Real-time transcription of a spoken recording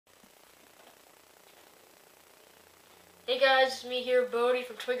Hey guys, it's me here, Bodie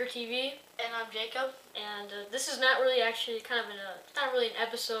from TwiggerTV. And I'm Jacob. And this is not really actually it's not really an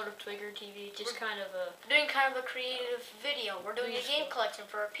episode of TwiggerTV, just We're doing kind of a creative video. We're doing a game collection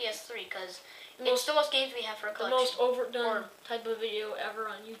for our PS3 because it's the most games we have for a collection. The most overdone type of video ever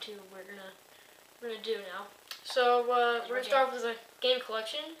on YouTube we're gonna do now. So we're gonna start with a game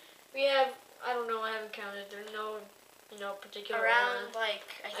collection. We have, I don't know, I haven't counted. There's no particular around order.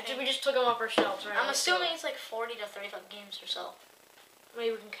 I think we just took them off our shelves, right? I'm assuming it's like 40 to 35 games or so.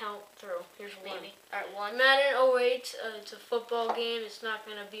 Maybe we can count through. Here's maybe. Alright, one. Madden 08, it's a football game. It's not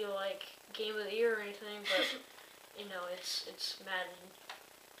gonna be like Game of the Year or anything, but it's Madden.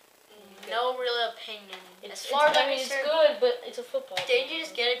 No real opinion. It's good, but it's a football game. Didn't you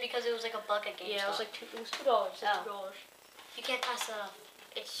just get it because it was like a buck at GameStop? Yeah, it was like $2. It's $2. You can't pass that off.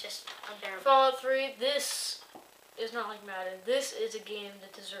 It's just unbearable. Fallout 3. This is not like Madden. This is a game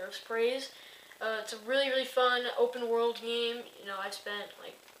that deserves praise. It's a really fun open world game. I've spent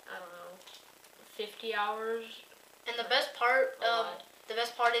like, I don't know, 50 hours. And the best part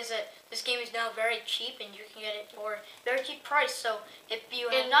is that this game is now very cheap, and you can get it for a very cheap price. So if you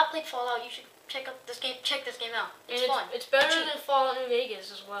have not played Fallout, you should check this game out. It's fun. It's better than Fallout New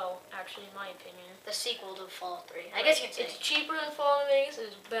Vegas as well, actually, in my opinion. The sequel to Fallout 3. I guess you can say it's cheaper than Fallout New Vegas.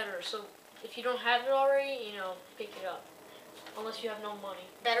 It's better. So if you don't have it already, pick it up. Unless you have no money.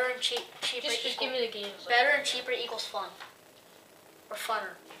 Better and cheaper. Just give me the games. Better and cheaper equals fun. Or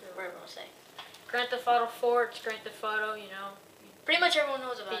funner, whatever you want to say. Grand Theft Auto 4, it's Grand Theft Auto, Pretty much everyone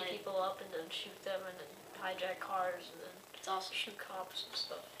knows about it. Beat people up and then shoot them and then hijack cars and then it's awesome. Shoot cops and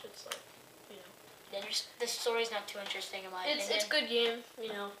stuff. It's like, This story's not too interesting in my opinion. It's a good game,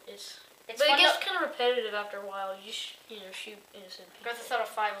 But fun, it gets kind of repetitive after a while. You just, shoot innocent people. Grand Theft Auto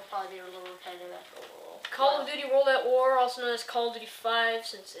 5 will probably be a little repetitive after a while. Call of Duty World at War, also known as Call of Duty 5,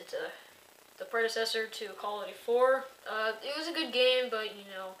 since it's the predecessor to Call of Duty 4. It was a good game, but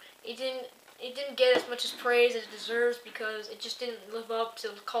it didn't get as much as praise as it deserves because it just didn't live up to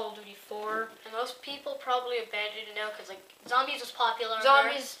Call of Duty 4. And most people probably abandoned it now because like Zombies was popular.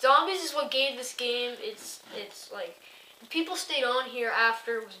 Zombies is what gave this game it's like. People stayed on here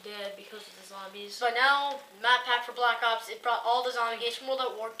after it was dead because of the zombies. But now, map pack for Black Ops, it brought all the zombie games from World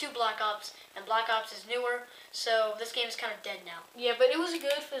at War to Black Ops, and Black Ops is newer, so this game is kind of dead now. Yeah, but it was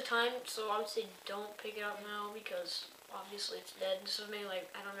good for the time, so I would say don't pick it up now because obviously it's dead. This was maybe like,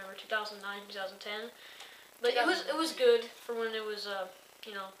 I don't remember, 2009, 2010. But it was good for when it was,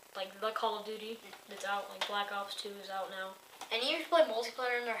 like the Call of Duty that's out, like Black Ops 2 is out now. And even if you play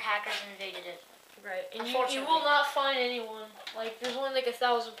multiplayer and their hackers invaded it. Right, and you will not find anyone. Like, there's only like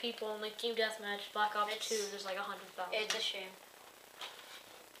 1,000 people in like Team Deathmatch, Black Ops 2, there's like 100,000. It's a shame.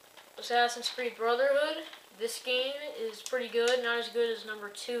 Assassin's Creed Brotherhood, this game is pretty good. Not as good as number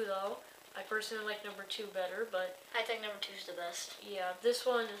 2 though. I personally like number 2 better, but I think number 2 is the best. Yeah, this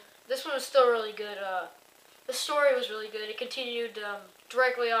one was still really good. The story was really good. It continued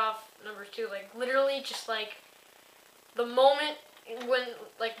directly off number 2, like literally just like the moment when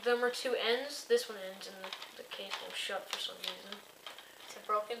like number 2 ends, this one ends and the case won't shut for some reason. Is it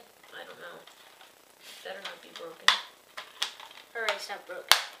broken? I don't know. It better not be broken. Alright, it's not broken.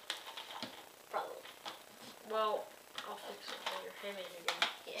 Probably. Well, I'll fix it later. Hey, man, again.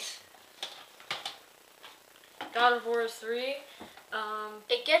 Yes. God of War 3.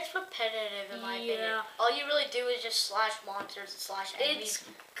 It gets repetitive in my opinion. All you really do is just slash monsters and slash enemies. It's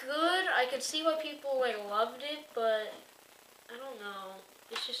good. I could see why people like loved it, but I don't know.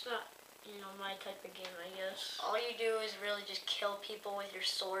 It's just not, my type of game, I guess. All you do is really just kill people with your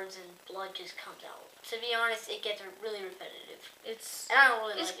swords and blood just comes out. To be honest, it gets really repetitive. And I don't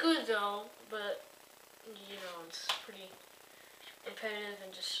really like it. It's good though, but it's pretty repetitive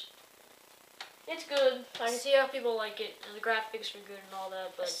and just. It's good. I can see how people like it, and the graphics are good and all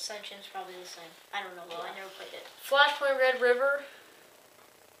that, but Ascension's probably the same. I don't know though. I never played it. Flashpoint Red River.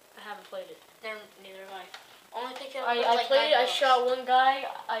 I haven't played it. Neither have I. Only picked it up. I played it. I shot one guy.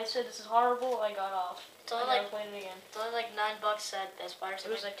 I said this is horrible. I got off. It's only I never played it again. It's only like $9 at Best Buy or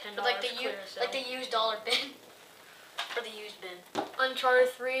something. It was like $10. But like the used dollar bin. For the used bin. Uncharted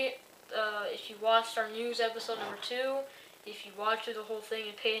 3. If you watched our news episode number 2, if you watched the whole thing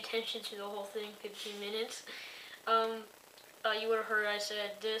and pay attention to the whole thing, 15 minutes, you would have heard I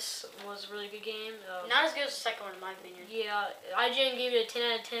said this was a really good game. Not as good as the second one, in my opinion. Yeah, IGN gave it a 10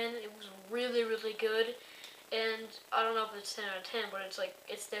 out of 10. It was really good. And I don't know if it's 10 out of 10, but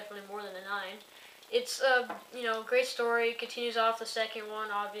it's definitely more than a 9. It's great story. Continues off the second one,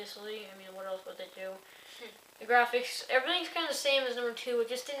 obviously. I mean, what else would they do? The graphics, everything's kind of the same as number 2. It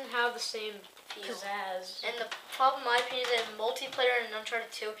just didn't have the same feel. Pizzazz. And the problem, in my opinion, is that multiplayer in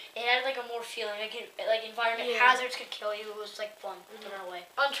Uncharted 2, it had like a more feeling, like environment hazards could kill you. It was like fun to run away.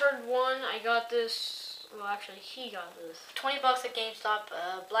 Uncharted 1, I got this. Well, actually, he got this. $20 at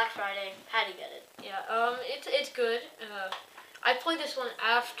GameStop, Black Friday. Had to get it. Yeah. It's good. I played this one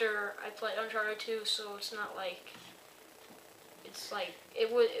after I played Uncharted 2, so it's not like. It's like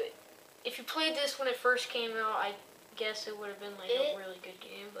it would. If you played this when it first came out, I guess it would have been like a really good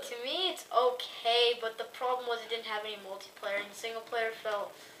game. But to me, it's okay. But the problem was it didn't have any multiplayer, and single player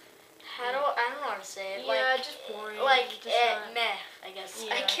felt. I don't know how to say it. Yeah, like, just boring. Like just meh, I guess.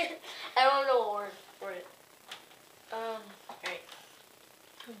 Yeah. I don't know what word for it. Right.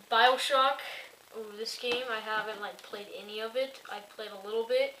 BioShock. Ooh, this game I haven't like played any of it. I played a little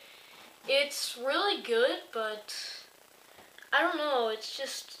bit. It's really good, but I don't know. It's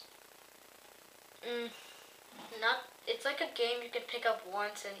just. It's like a game you can pick up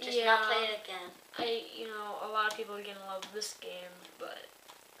once and just not play it again. A lot of people are gonna love this game, but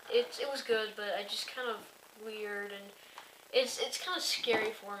it was good, but I just kind of weird and it's kind of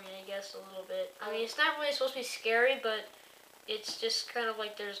scary for me, I guess, a little bit. I mean, it's not really supposed to be scary, but it's just kind of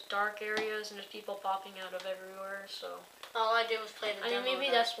like there's dark areas and there's people popping out of everywhere. So all I did was play the demo. I mean,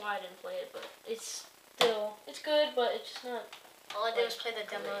 maybe that's why I didn't play it, but it's good, but it's just not. All I did was play the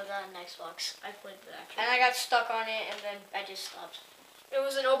demo of that on Xbox. I played the actual. And I got stuck on it, and then I just stopped. It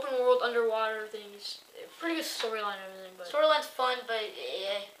was an open world underwater thing. It's pretty good storyline and everything, but storyline's fun, but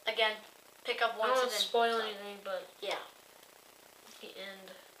again, pick up once. I don't want to spoil anything, but yeah, the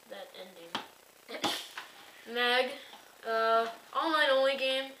end, that ending. Mag, online only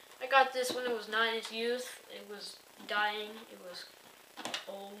game. I got this when it was not in its youth. It was dying. It was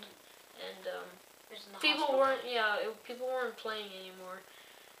old, and people weren't playing anymore.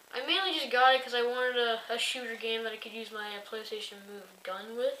 I mainly just got it because I wanted a shooter game that I could use my PlayStation Move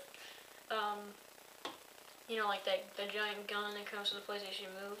gun with. Like the giant gun that comes with the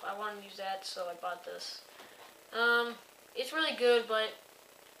PlayStation Move. I wanted to use that, so I bought this. It's really good, but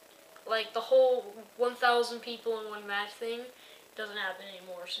like the whole 1,000 people in one match thing doesn't happen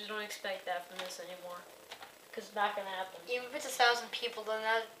anymore. So don't expect that from this anymore. Because it's not gonna happen. Even if it's 1,000 people, then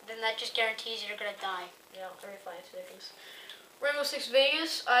that just guarantees you're gonna die. Yeah, 35 seconds. Rainbow Six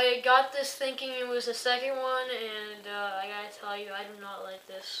Vegas. I got this thinking it was the second one, and I gotta tell you, I do not like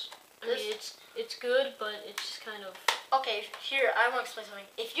this. I mean, it's good, but it's just kind of. Okay, here I want to explain something.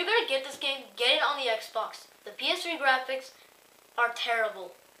 If you're gonna get this game, get it on the Xbox. The PS3 graphics are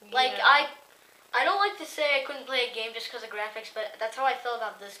terrible. Yeah. Like I don't like to say I couldn't play a game just because of graphics, but that's how I feel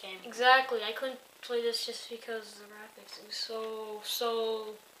about this game. Exactly, I couldn't play this just because of the graphics. It was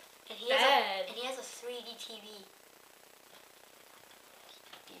so bad. And he has a 3D TV.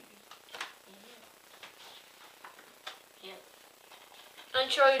 Yeah.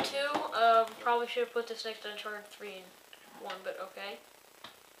 Uncharted 2, probably should have put this next to Uncharted 3 and 1, but okay.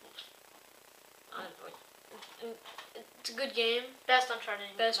 It's a good game. Best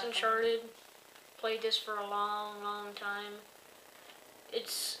Uncharted. Best Uncharted. Played this for a long, long time.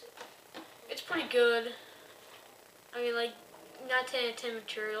 It's pretty good. I mean, like, not 10 out of 10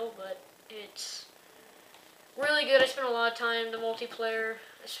 material, but it's really good. I spent a lot of time, the multiplayer,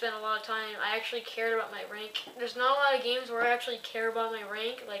 I spent a lot of time, I actually cared about my rank. There's not a lot of games where I actually care about my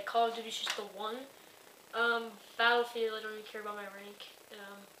rank, like Call of Duty's just the one. Battlefield, I don't even care about my rank.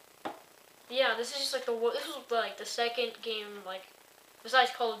 Yeah, this is just like this was like the second game, like,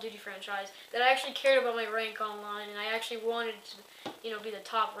 besides Call of Duty franchise, that I actually cared about my rank online, and I actually wanted to, be the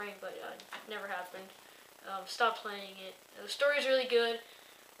top rank, but it never happened. Stopped playing it. The story's really good.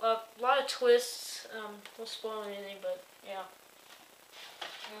 A lot of twists. Won't spoil anything, but yeah.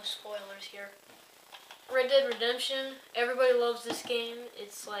 No spoilers here. Red Dead Redemption. Everybody loves this game.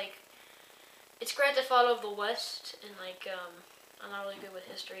 It's like, it's Grand Theft Auto of the West, and like, I'm not really good with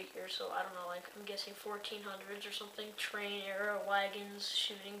history here, so I don't know, like, I'm guessing 1400s or something. Train era, wagons,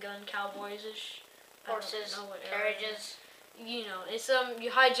 shooting gun, cowboys-ish. Horses, carriages. It's,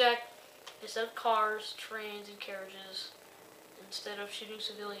 you hijack, instead of cars, trains, and carriages. Instead of shooting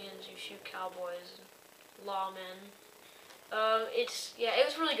civilians, you shoot cowboys and lawmen. It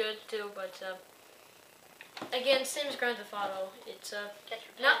was really good, too, but, again, same as Grand Theft Auto. It's,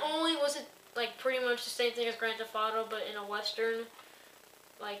 not only was it, like, pretty much the same thing as Grand Theft Auto, but in a Western,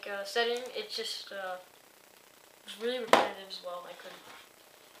 like, setting, it just, was really repetitive as well. I couldn't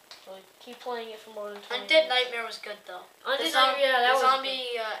really keep playing it for more than 20 Undead Nightmare was good, though. Undead Nightmare, yeah, that was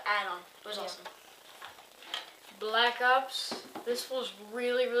zombie add-on was awesome. Black Ops, this was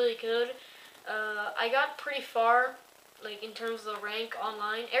really, really good. I got pretty far, like, in terms of the rank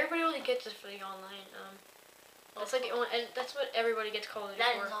online. Everybody only gets this for the online. That's like the only, and that's what everybody gets Call of Duty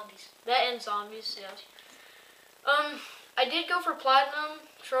That for. and zombies. That and zombies, yes. I did go for platinum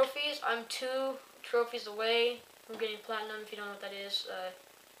trophies. I'm 2 trophies away from getting platinum. If you don't know what that is,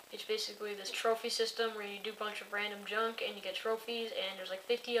 it's basically this trophy system where you do a bunch of random junk and you get trophies. And there's like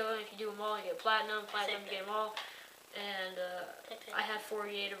 50 of them. If you do them all, you get platinum. Platinum, you get them all. And I have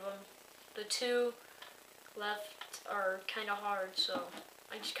 48 of them. The 2 left are kind of hard, so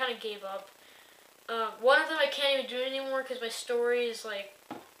I just kind of gave up. One of them I can't even do anymore because my story is like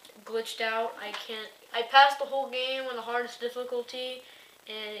glitched out. I passed the whole game on the hardest difficulty,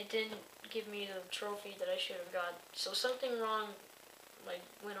 and it didn't give me the trophy that I should have got. So something wrong like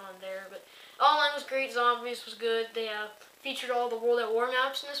went on there. But online was great. Zombies was good. They featured all the World at War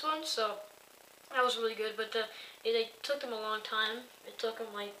maps in this one, so that was really good. But it took them a long time. It took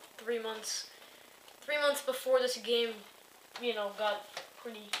them like 3 months. 3 months before this game, got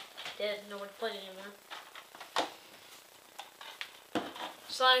pretty dead. No one played it anymore.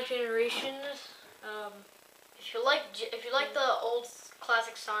 Sonic Generations. If you like the old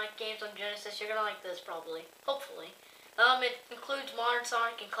classic Sonic games on Genesis, you're gonna like this probably. Hopefully. It includes modern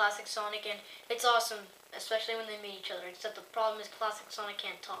Sonic and classic Sonic, and it's awesome, especially when they meet each other. Except the problem is classic Sonic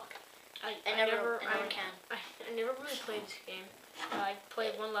can't talk. I never can. I never really played this game. I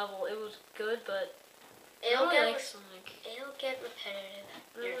played one level. It was good, but It'll I get really like Sonic. It'll get repetitive.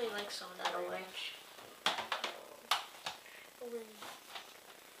 I don't really like Sonic That'll very win. much.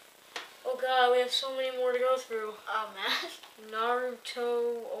 Oh god, we have so many more to go through. Oh man.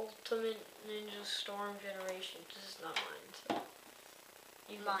 Naruto Ultimate Ninja Storm Generations. This is not mine, so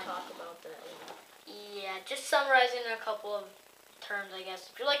you can talk about that one. Yeah, just summarizing in a couple of terms, I guess.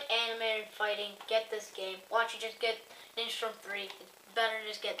 If you like animated fighting, get this game. Why don't you just get Ninja Storm 3? It's better to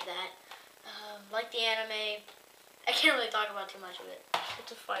just get that. Like the anime, I can't really talk about too much of it.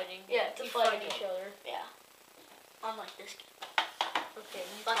 It's a fighting. Yeah, it's a you fighting fight each game. other. Yeah. Unlike this game. Okay,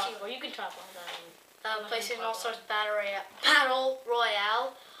 you can talk about that one. PlayStation All-Stars Battle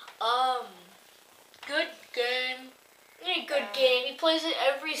Royale. Good game. Yeah, good game. He plays it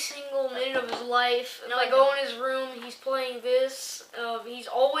every single minute of his life. If No, I I go don't. in his room, he's playing this. He's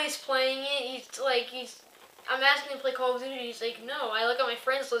always playing it. I'm asking him to play Call of Duty. He's like, no. I look at my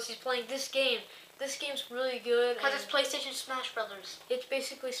friends list. He's playing this game. This game's really good. Because it's PlayStation Smash Brothers. It's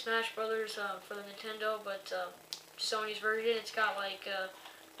basically Smash Brothers for the Nintendo, but Sony's version. It's got like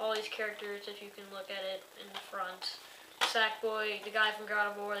all these characters if you can look at it in the front. Sackboy, the guy from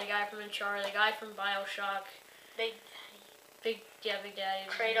God of War, the guy from Uncharted, the guy from BioShock. Big Daddy.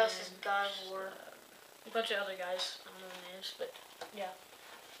 Kratos is God of War. A bunch of other guys. I don't know the names, but yeah.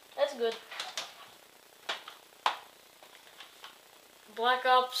 That's good. Black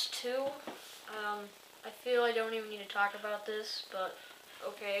Ops 2. I feel I don't even need to talk about this, but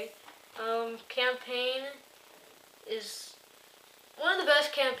okay. Campaign is one of the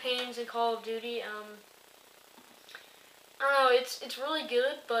best campaigns in Call of Duty. I don't know, it's really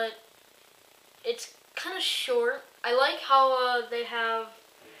good, but it's kind of short. I like how they have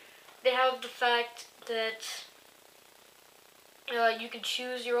the fact that you can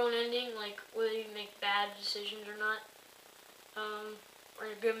choose your own ending, like whether you make bad decisions or not, or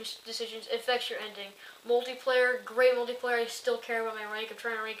good decisions. It affects your ending. Multiplayer, great multiplayer. I still care about my rank. I'm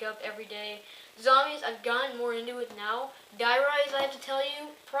trying to rank up every day. Zombies, I've gotten more into it now. Die Rise, I have to tell you,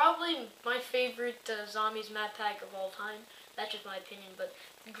 probably my favorite Zombies map pack of all time. That's just my opinion, but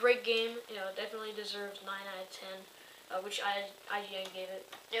great game. Definitely deserves 9 out of 10, which IGN gave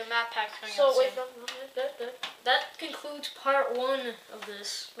it. Your map pack's coming So out wait, soon. that concludes part 1 of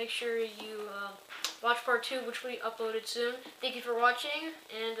this. Make sure you watch part 2, which we uploaded soon. Thank you for watching,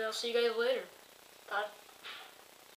 and I'll see you guys later. Bye.